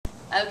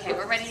Okay,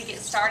 we're ready to get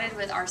started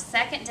with our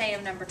second day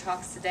of number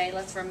talks today.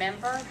 Let's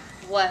remember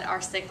what our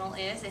signal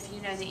is. If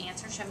you know the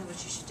answer, show me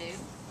what you should do.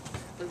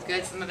 Well,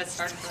 good. Some of us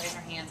started to raise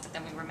our hands, but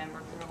then we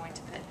remembered we were going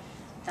to put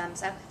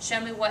thumbs up.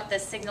 Show me what the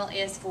signal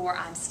is for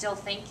I'm still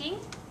thinking.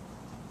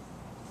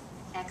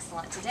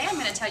 Excellent. Today I'm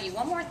going to tell you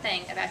one more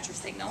thing about your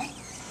signal.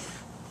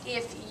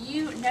 If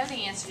you know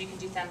the answer, you can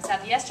do thumbs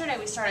up. Yesterday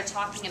we started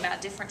talking about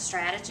different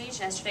strategies.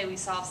 Yesterday we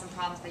solved some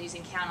problems by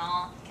using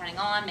counting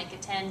on, make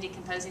it 10,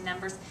 decomposing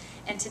numbers.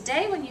 And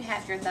today when you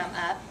have your thumb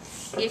up,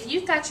 if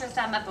you've got your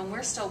thumb up and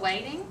we're still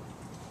waiting,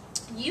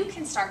 you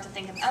can start to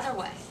think of other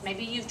ways.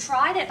 Maybe you've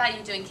tried it by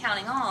you doing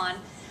counting on.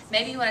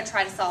 Maybe you want to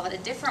try to solve it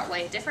a different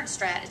way, a different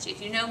strategy.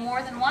 If you know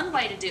more than one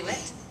way to do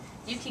it,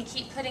 you can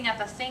keep putting up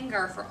a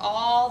finger for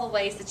all the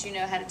ways that you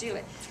know how to do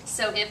it.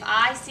 So if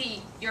I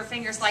see your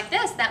fingers like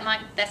this,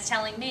 that's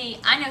telling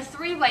me I know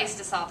 3 ways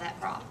to solve that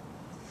problem.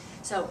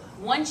 So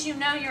once you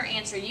know your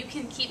answer, you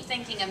can keep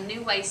thinking of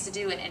new ways to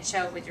do it and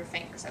show it with your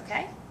fingers,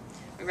 okay?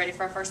 We ready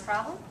for our first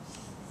problem?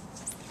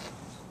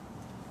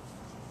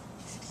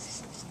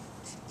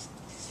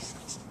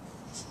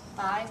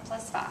 Five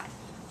plus 5.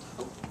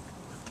 Oh.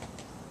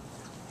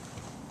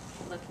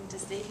 Looking to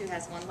see who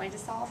has one way to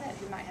solve it,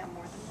 who might have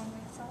more than one way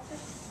to solve it.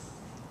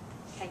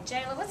 Okay,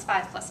 Jayla, what's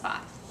 5 plus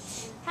 5?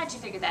 How'd you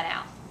figure that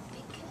out?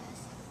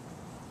 Because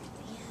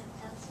we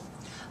have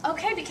double.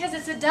 Okay, because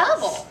it's a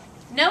double.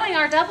 Knowing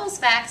our doubles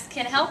facts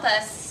can help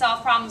us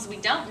solve problems we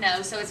don't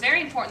know, so it's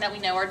very important that we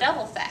know our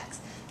double facts.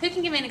 Who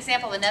can give me an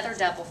example of another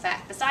double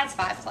fact besides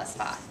 5 plus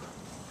 5?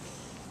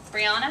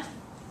 Brianna?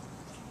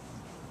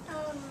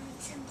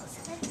 7 plus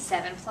 7.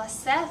 7 plus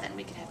 7.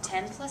 We could have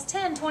 10 plus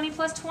 10, 20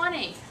 plus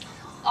 20.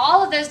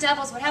 All of those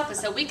doubles would help us.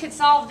 So we could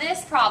solve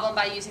this problem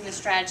by using the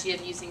strategy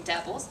of using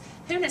doubles.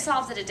 Who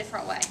solves it a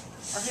different way?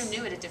 Or who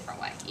knew it a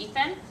different way?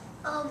 Ethan?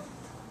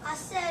 I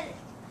said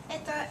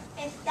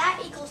if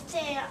that equals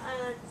 10,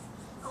 I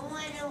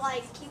wanted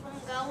to keep on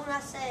going. I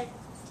said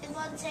if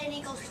 1 10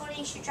 equals 20,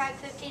 you should try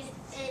 15.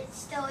 It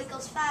still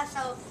equals 5.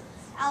 So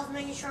I was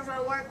making sure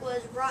my work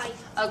was right.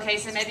 Okay,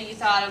 so maybe you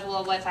thought of,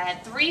 well, what if I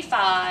had 3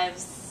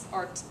 5s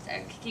or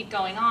keep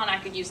going on, I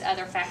could use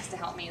other facts to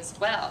help me as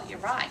well. You're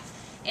right.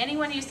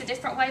 Anyone used a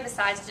different way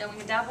besides doing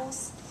the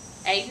doubles?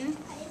 Aiden? I did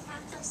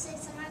 5 plus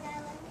 6 and I got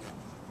 11.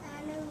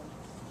 I knew.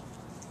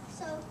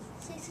 So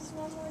 6 is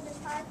 1 more than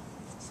 5.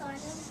 So I knew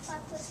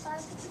 5 plus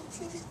 5 would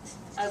be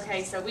 10.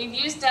 Okay, so we've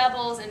used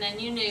doubles and then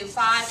you knew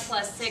 5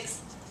 plus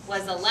 6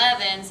 was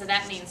 11, so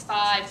that means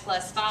 5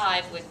 plus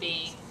 5 would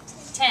be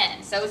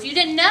 10. So if you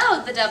didn't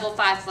know the double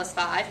 5 plus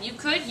 5, you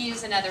could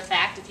use another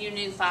fact if you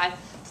knew 5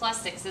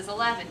 plus 6 is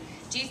 11.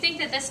 Do you think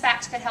that this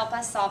fact could help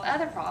us solve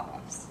other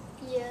problems?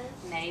 Yeah.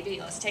 Maybe.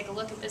 Let's take a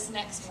look at this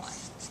next one.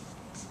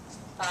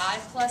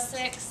 5 plus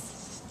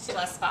 6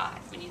 plus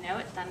 5. When you know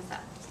it, thumbs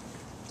up.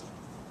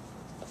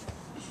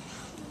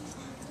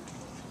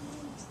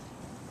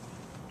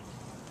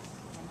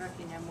 Remember, if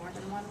you know more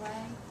than one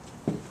way.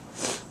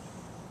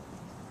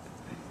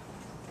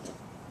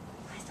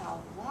 I saw a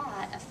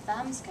lot of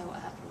thumbs go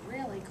up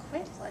really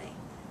quickly.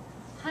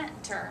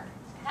 Hunter,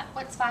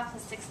 what's 5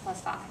 plus 6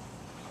 plus 5?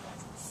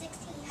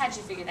 16. How'd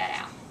you figure that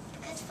out?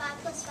 Because 5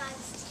 plus 5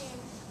 is 10.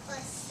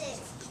 Plus 6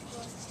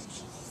 equals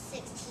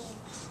 16.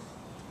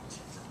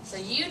 So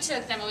you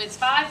took them, it's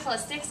 5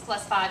 plus 6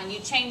 plus 5, and you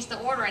changed the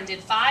order and did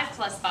 5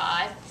 plus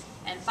 5,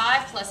 and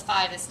 5 plus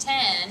 5 is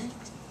 10,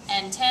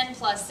 and 10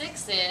 plus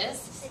 6 is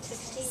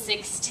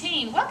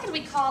 16. What could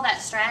we call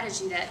that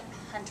strategy that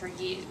Hunter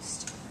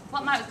used?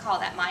 What might we call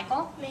that,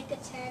 Michael? Make a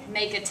 10.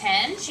 Make a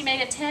 10. She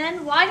made a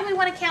 10. Why do we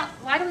want to count?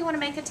 Why do we want to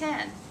make a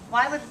 10?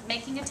 Why would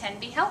making a 10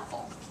 be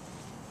helpful?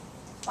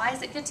 Why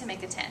is it good to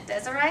make a 10?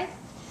 Desiree?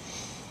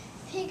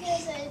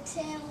 Because a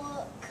 10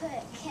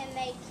 can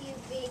make you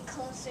be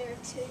closer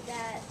to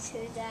that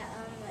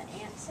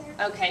answer.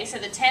 Okay, so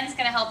the 10 is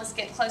going to help us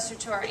get closer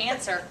to our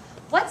answer.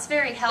 What's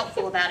very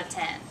helpful about a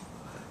 10?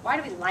 Why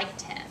do we like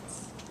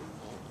 10s?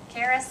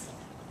 Karis?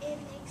 It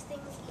makes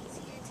things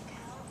easier to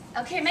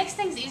count. Okay, it makes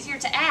things easier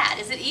to add.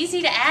 Is it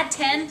easy to add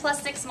 10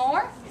 plus 6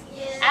 more?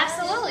 Yeah.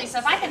 Absolutely. So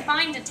if I can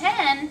find a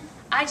 10,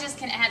 I just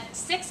can add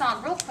 6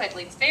 on real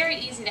quickly. It's very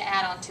easy to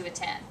add on to a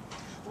 10.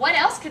 What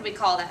else could we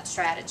call that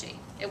strategy?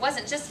 It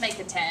wasn't just make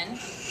a 10.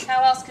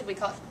 How else could we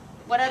call it?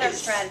 What other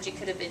strategy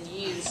could have been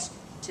used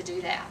to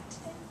do that?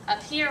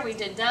 Up here we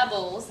did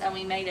doubles and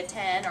we made a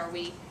 10, or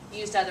we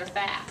used other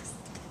facts.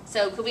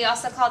 So could we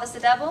also call this a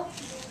double?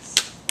 Yes.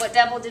 What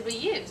double did we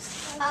use?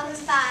 5.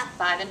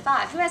 5 and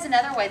 5. Who has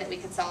another way that we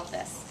could solve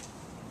this?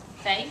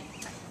 Faye?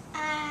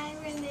 I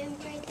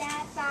remembered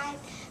that 5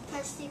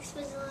 plus 6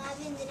 was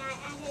 11, then I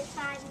added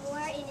 5 more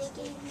and it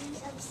gave me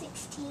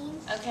 16.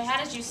 Okay, how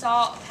did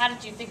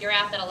you figure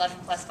out that 11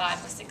 plus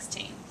 5 was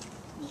 16?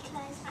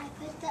 Because I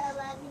put the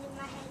 11 in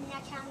my head and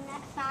I counted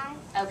that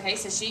 5. Okay,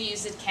 so she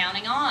used it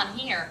counting on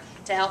here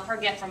to help her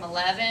get from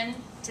 11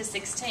 to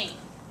 16.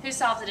 Who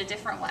solved it a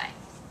different way?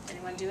 Did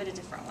anyone do it a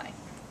different way?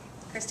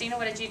 Christina,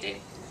 what did you do?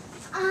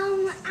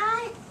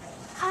 I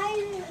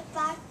did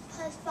 5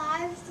 plus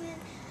 5,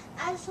 and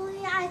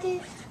actually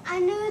I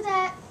knew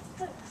that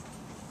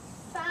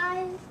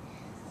 5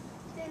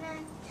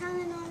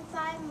 counted on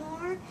 5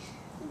 more.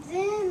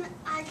 Then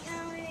I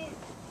counted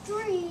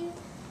 3.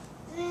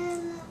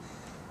 Then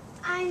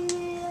I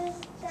knew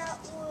that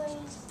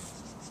was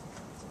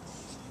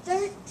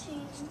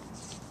 13.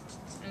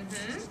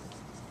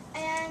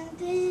 And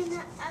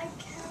then I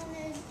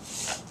counted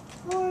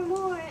 4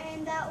 more,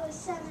 and that was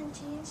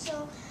 17.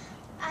 So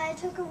I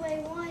took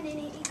away 1, and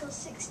it equals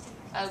 16.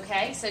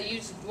 Okay, so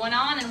you went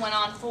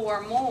on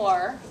 4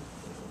 more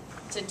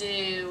to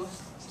do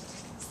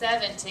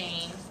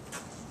 17.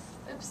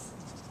 Oops,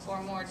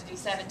 4 more to do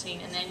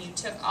 17, and then you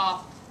took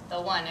off the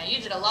 1. Now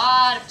you did a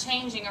lot of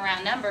changing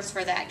around numbers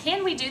for that.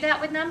 Can we do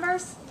that with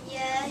numbers?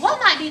 Yes. What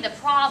might be the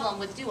problem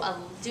with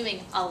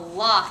doing a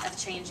lot of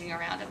changing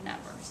around of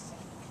numbers?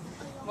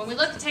 When we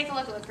take a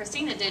look at what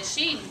Christina did,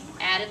 she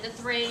added the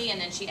 3,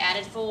 and then she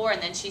added 4,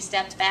 and then she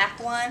stepped back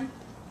 1.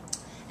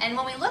 And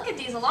when we look at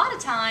these, a lot of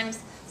times,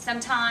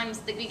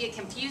 sometimes we get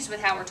confused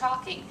with how we're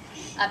talking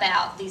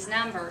about these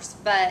numbers.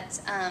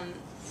 But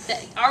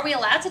are we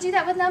allowed to do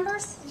that with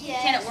numbers?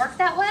 Yes. Can it work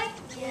that way?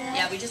 Yes.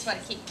 Yeah, we just want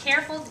to keep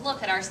careful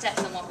look at our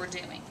steps and what we're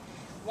doing.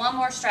 One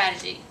more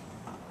strategy.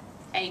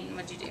 Aiden,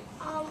 what'd you do?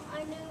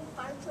 I knew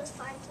 5 plus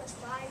 5 plus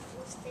 5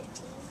 was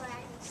 15, but I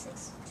knew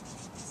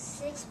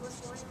 6 was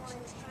 1 more than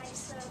 5,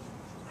 so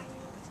I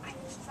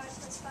knew 5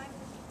 plus 5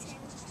 would be 10,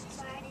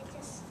 so I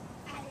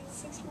added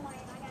 6 more,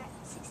 and I got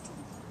 16.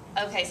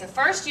 Okay, so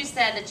first you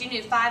said that you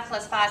knew 5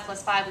 plus 5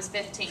 plus 5 was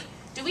 15.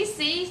 Do we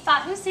see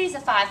 5? Who sees a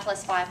 5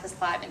 plus 5 plus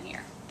 5 in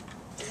here?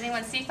 Does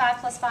anyone see 5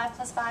 plus 5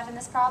 plus 5 in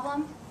this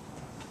problem?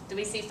 Do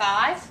we see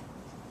 5?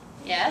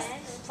 Yes.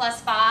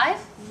 Plus 5?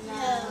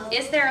 No.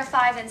 Is there a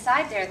 5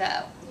 inside there,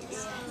 though?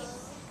 Yes.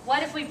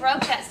 What if we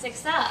broke that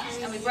 6 up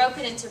and we broke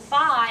it into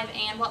 5,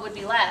 and what would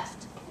be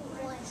left?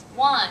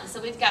 1. So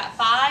we've got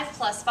 5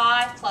 plus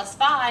 5 plus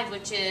 5,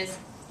 which is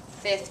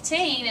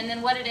 15. And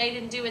then what did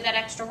Aiden do with that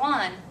extra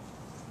 1?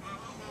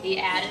 He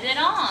added it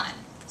on.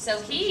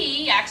 So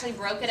he actually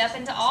broke it up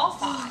into all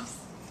 5s.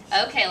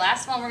 Okay,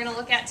 last one we're going to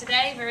look at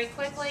today very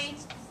quickly.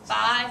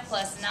 5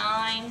 plus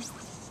 9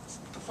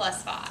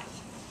 plus 5.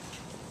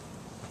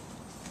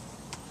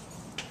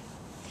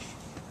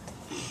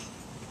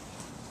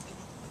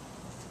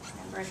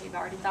 Remember, if you've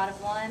already thought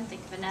of one,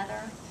 think of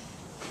another.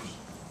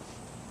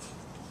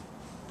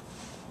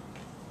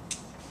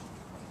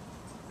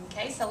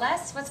 Okay,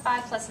 Celeste, what's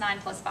 5 plus 9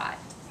 plus 5?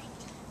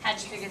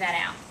 How'd you figure that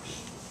out?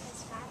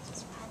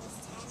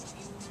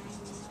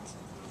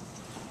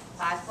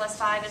 5 plus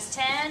 5 is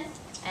 10,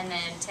 and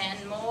then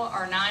 10 more,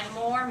 or 9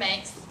 more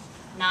makes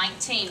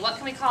 19. What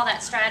can we call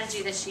that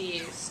strategy that she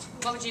used?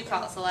 What would you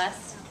call it,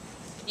 Celeste?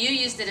 You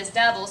used it as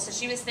double, so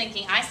she was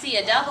thinking, I see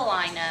a double,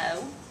 I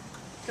know.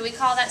 Could we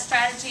call that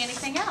strategy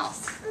anything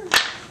else?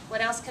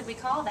 What else could we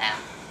call that?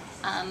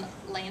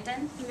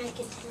 Landon? Make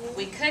it 10.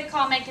 We could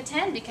call make a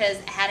 10 because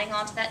adding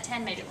on to that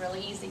 10 made it really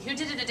easy. Who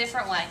did it a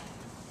different way?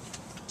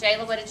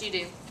 Jayla, what did you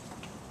do?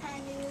 I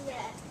knew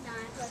that 9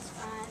 plus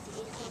 5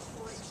 equals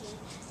 14,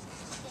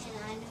 and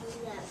I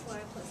knew that 4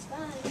 plus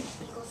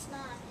 5 equals 9,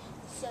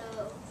 so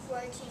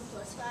 14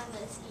 plus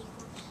 5 must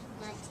equal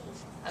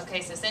 19.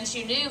 Okay, so since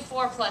you knew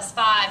 4 plus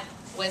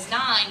 5 was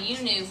 9, you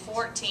knew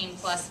 14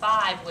 plus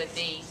 5 would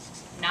be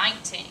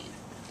 19.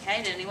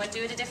 Okay, did anyone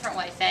do it a different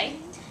way? Faye?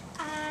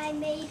 I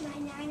made my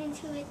 9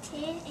 into a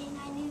 10, and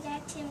I knew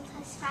that 10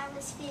 plus 5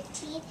 was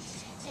 15,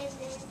 and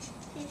then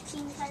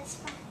 15 plus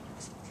 5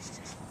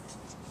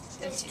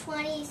 was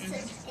 20, so,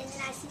 and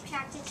then I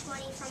subtracted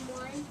 20 from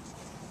 1.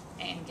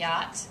 And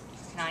got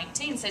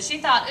 19. So she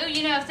thought, oh,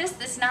 you know, if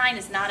this 9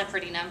 is not a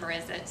pretty number,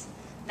 is it?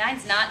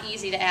 9's not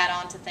easy to add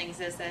on to things,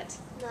 is it?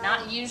 No.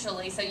 Not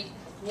usually. So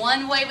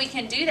one way we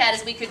can do that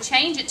is we could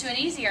change it to an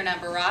easier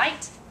number,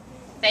 right?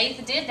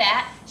 Faith did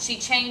that. She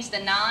changed the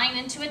 9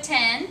 into a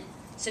 10,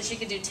 so she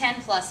could do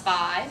 10 plus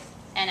 5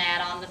 and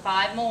add on the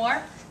 5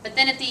 more. But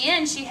then at the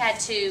end, she had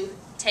to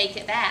take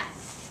it back.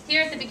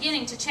 Here at the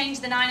beginning, to change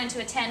the 9 into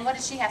a 10, what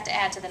did she have to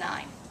add to the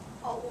 9?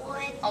 A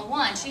 1. A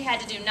 1. She had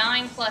to do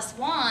 9 plus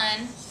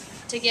 1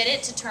 to get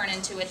it to turn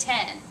into a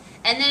 10.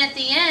 And then at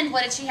the end,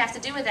 what did she have to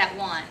do with that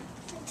 1?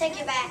 Take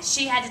it back.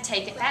 She had to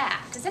take it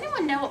back. Does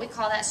anyone know what we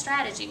call that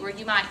strategy, where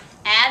you might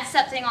add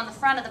something on the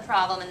front of the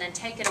problem and then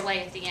take it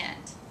away at the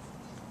end?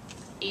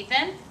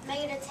 Ethan? Make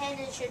it a 10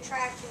 and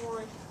subtract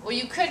 1. Well,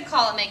 you could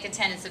call it make a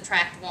 10 and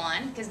subtract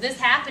 1, because this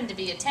happened to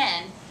be a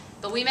 10.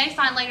 But we may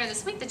find later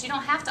this week that you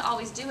don't have to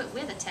always do it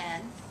with a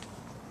 10.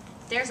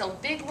 There's a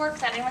big word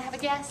for that. Anyone have a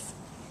guess?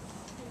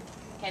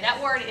 Okay,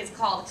 that word is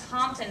called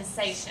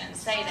compensation.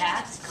 Say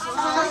that.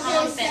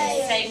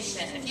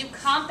 Compensation. If you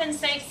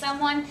compensate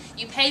someone,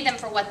 you pay them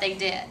for what they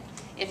did.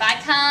 If I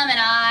come and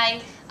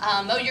I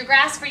mow your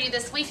grass for you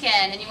this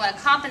weekend and you want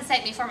to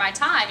compensate me for my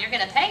time, you're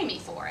going to pay me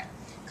for it.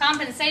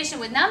 Compensation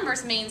with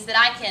numbers means that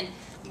I can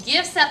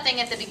give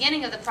something at the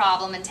beginning of the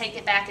problem and take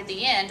it back at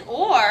the end,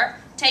 or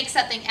take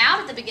something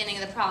out at the beginning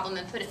of the problem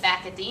and put it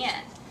back at the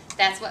end.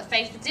 That's what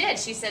Faith did.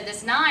 She said,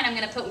 this 9, I'm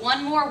going to put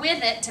 1 more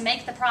with it to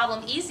make the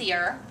problem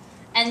easier,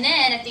 and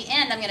then at the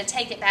end I'm going to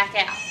take it back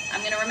out.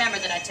 I'm going to remember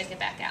that I took it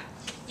back out.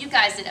 You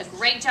guys did a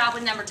great job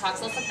with number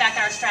talks. Let's look back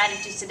at our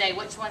strategies today.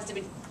 Which ones did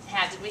we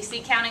have? Did we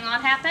see counting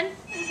on happen?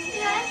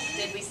 Yes.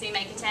 Did we see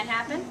make a 10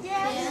 happen?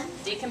 Yes.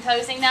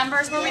 Decomposing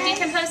numbers. Were we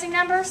decomposing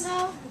numbers?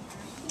 No.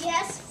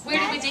 Yes. Where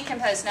did we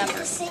decompose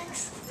numbers?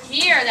 6.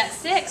 Here, that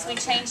 6, we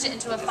changed it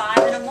into a 5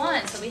 and a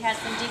 1. So we had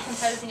some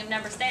decomposing of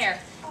numbers there.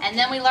 And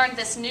then we learned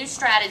this new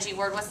strategy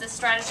word. What's this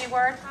strategy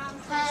word?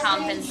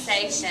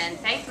 Compensation.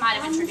 Faith might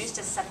have introduced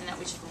us to something that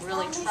we should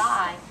really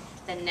try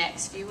the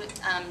next few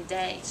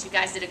days. You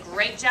guys did a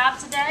great job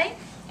today,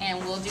 and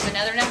we'll do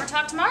another number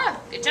talk tomorrow.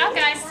 Good job,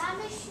 guys.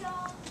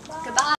 Goodbye.